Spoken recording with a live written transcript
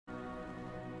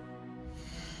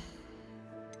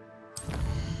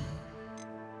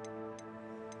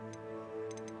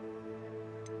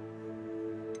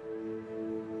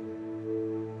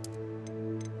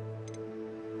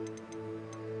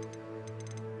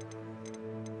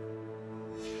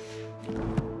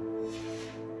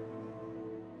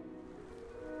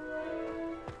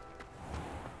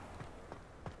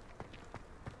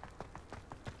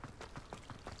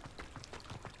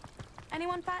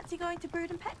Anyone fancy going to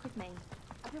Brood and Peck with me?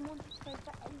 I've been wanting to go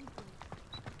for ages.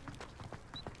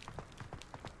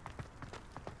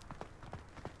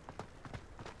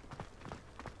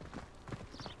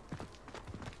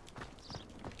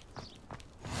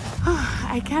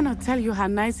 I cannot tell you how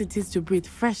nice it is to breathe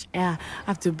fresh air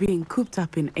after being cooped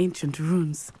up in ancient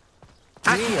ruins.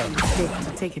 Actually, it's safe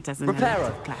to take it as an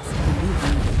elective class, believe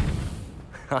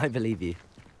me. I believe you.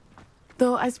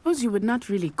 Though I suppose you would not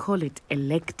really call it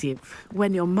elective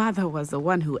when your mother was the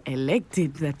one who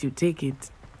elected that you take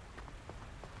it.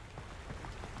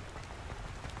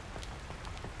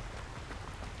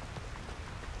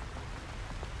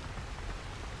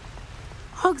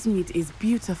 Hogsmeade is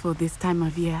beautiful this time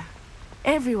of year.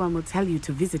 Everyone will tell you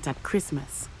to visit at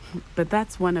Christmas, but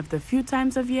that's one of the few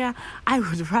times of year I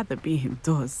would rather be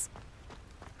indoors.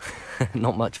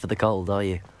 Not much for the cold, are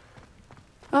you?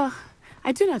 Oh,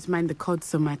 I do not mind the cold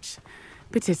so much,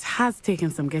 but it has taken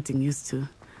some getting used to.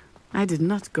 I did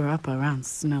not grow up around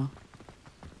snow.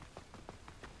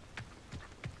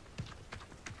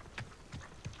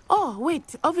 Oh,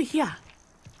 wait, over here.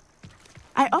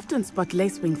 I often spot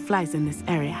lacewing flies in this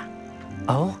area.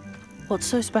 Oh? What's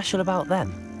so special about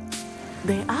them?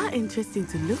 They are interesting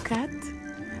to look at,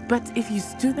 but if you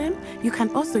stew them, you can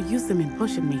also use them in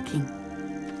potion making.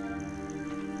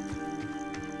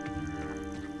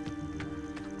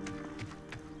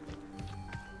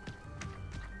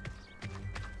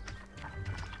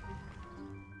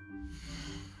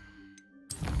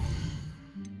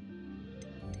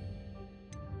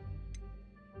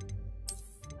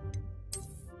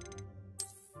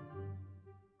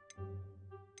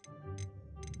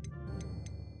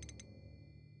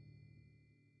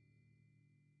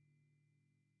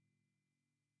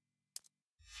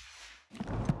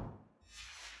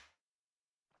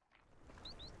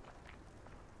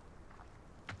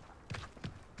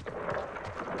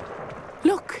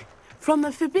 Look, from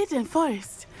the Forbidden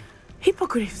Forest.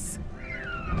 Hippogriffs.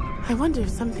 I wonder if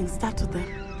something startled them.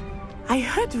 I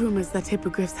heard rumors that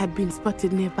hippogriffs had been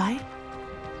spotted nearby.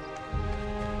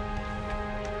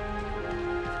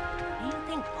 Do you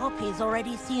think Poppy's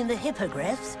already seen the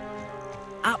hippogriffs?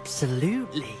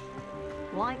 Absolutely.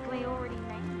 Likely already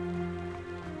named.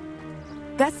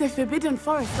 That's the Forbidden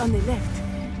Forest on the left.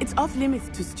 It's off limits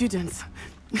to students,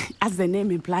 as the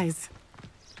name implies.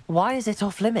 Why is it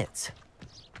off limits?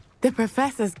 The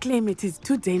professors claim it is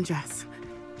too dangerous.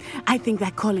 I think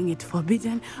that calling it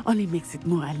forbidden only makes it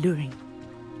more alluring.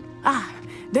 Ah,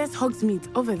 there's Hogsmeade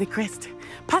over the crest.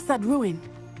 Past that ruin.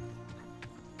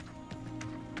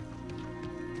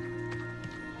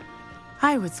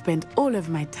 I would spend all of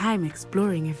my time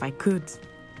exploring if I could.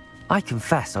 I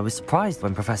confess I was surprised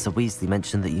when Professor Weasley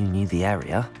mentioned that you knew the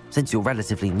area, since you're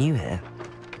relatively new here.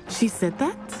 She said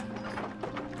that?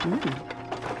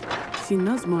 She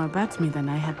knows more about me than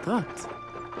I had thought.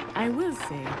 I will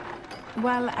say,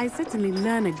 while I certainly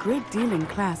learn a great deal in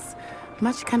class,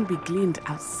 much can be gleaned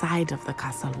outside of the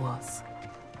castle walls.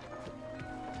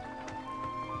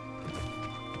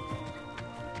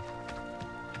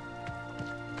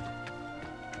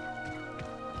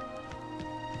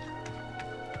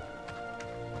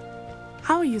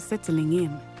 How are you settling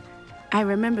in? I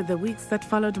remember the weeks that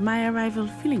followed my arrival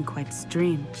feeling quite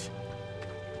strange.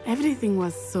 Everything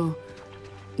was so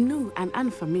new and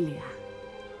unfamiliar.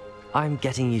 I'm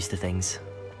getting used to things.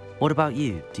 What about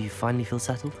you? Do you finally feel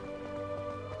settled?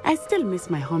 I still miss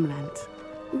my homeland,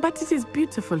 but it is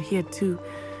beautiful here too.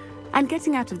 And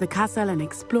getting out of the castle and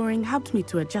exploring helped me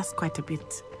to adjust quite a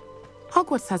bit.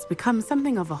 Hogwarts has become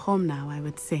something of a home now, I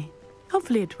would say.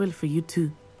 Hopefully it will for you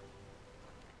too.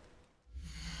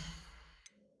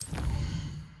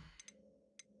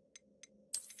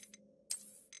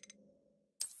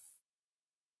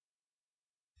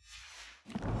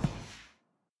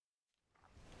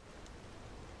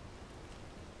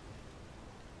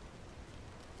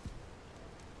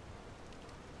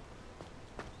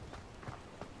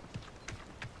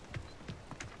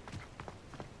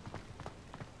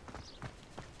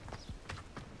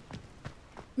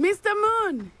 Mr.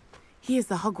 Moon! He is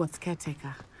the Hogwarts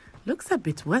caretaker. Looks a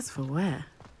bit worse for wear.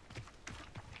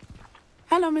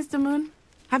 Hello, Mr. Moon.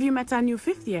 Have you met our new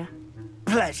fifth year?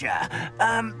 Pleasure.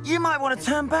 You might want to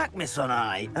turn back, Miss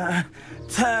On-Eye.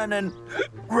 Turn and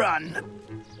run.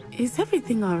 Is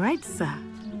everything all right, sir?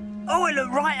 Oh, it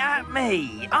looked right at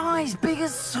me. Eyes big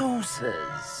as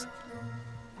saucers.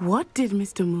 What did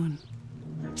Mr. Moon?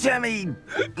 Jemmy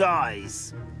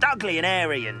guys. Ugly and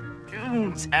airy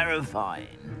and terrifying.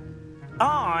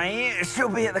 I shall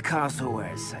be at the castle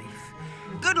where it's safe.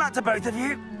 Good luck to both of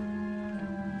you.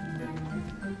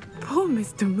 Poor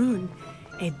Mr. Moon,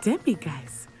 a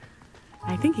demiguise.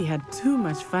 I think he had too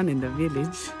much fun in the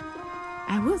village.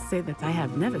 I will say that I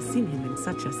have never seen him in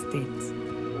such a state.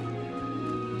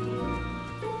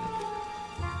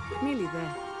 Nearly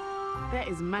there. There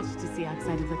is much to see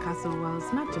outside of the castle walls,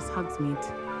 not just Hogsmeade.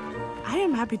 I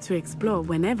am happy to explore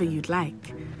whenever you'd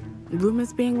like.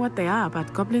 Rumors being what they are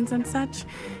about goblins and such,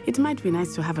 it might be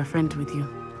nice to have a friend with you.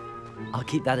 I'll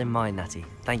keep that in mind, Natty.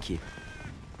 Thank you.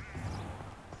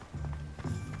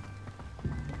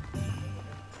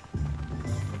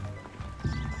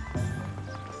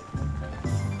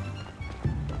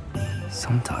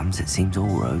 Sometimes it seems all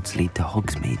roads lead to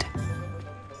Hogsmeade.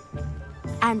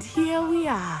 And here we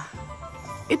are.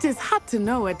 It is hard to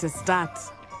know where to start.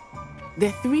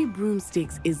 The Three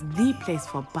Broomsticks is the place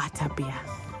for butterbeer.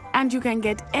 And you can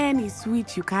get any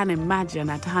sweet you can imagine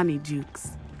at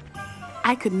Honeydukes.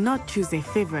 I could not choose a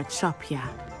favorite shop here.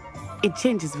 It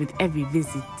changes with every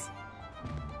visit.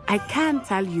 I can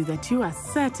tell you that you are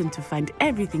certain to find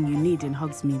everything you need in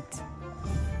Hogsmeade.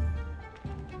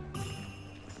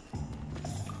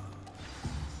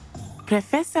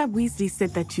 Professor Weasley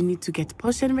said that you need to get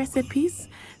potion recipes,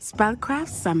 spellcrafts,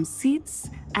 some seeds,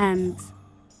 and...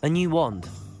 A new wand.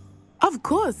 Of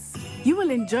course! You will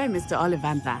enjoy Mr.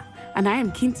 Ollivander, and I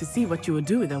am keen to see what you will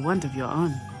do with a wand of your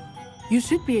own. You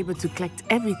should be able to collect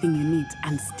everything you need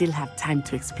and still have time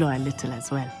to explore a little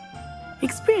as well.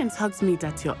 Experience Hogsmeade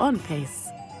at your own pace.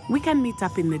 We can meet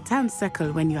up in the town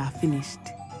circle when you are finished.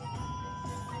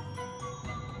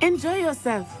 Enjoy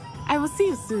yourself. I will see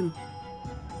you soon.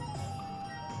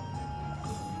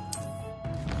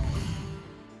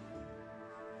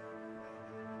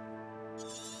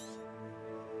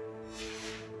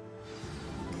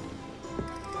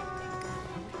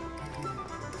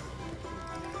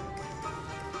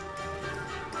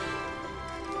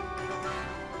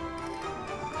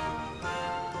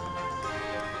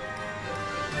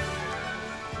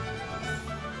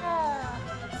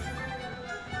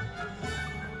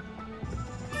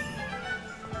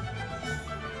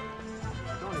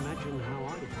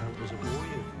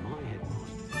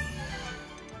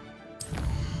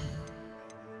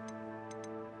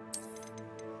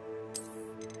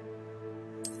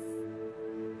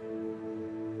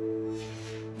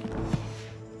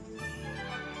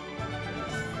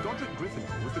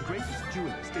 Was the greatest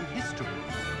duelist in history.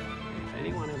 If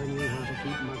anyone ever knew how to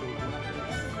keep muggles out.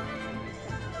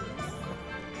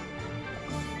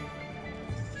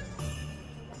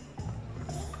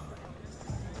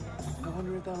 I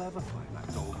wonder if they'll ever find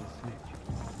that golden snitch.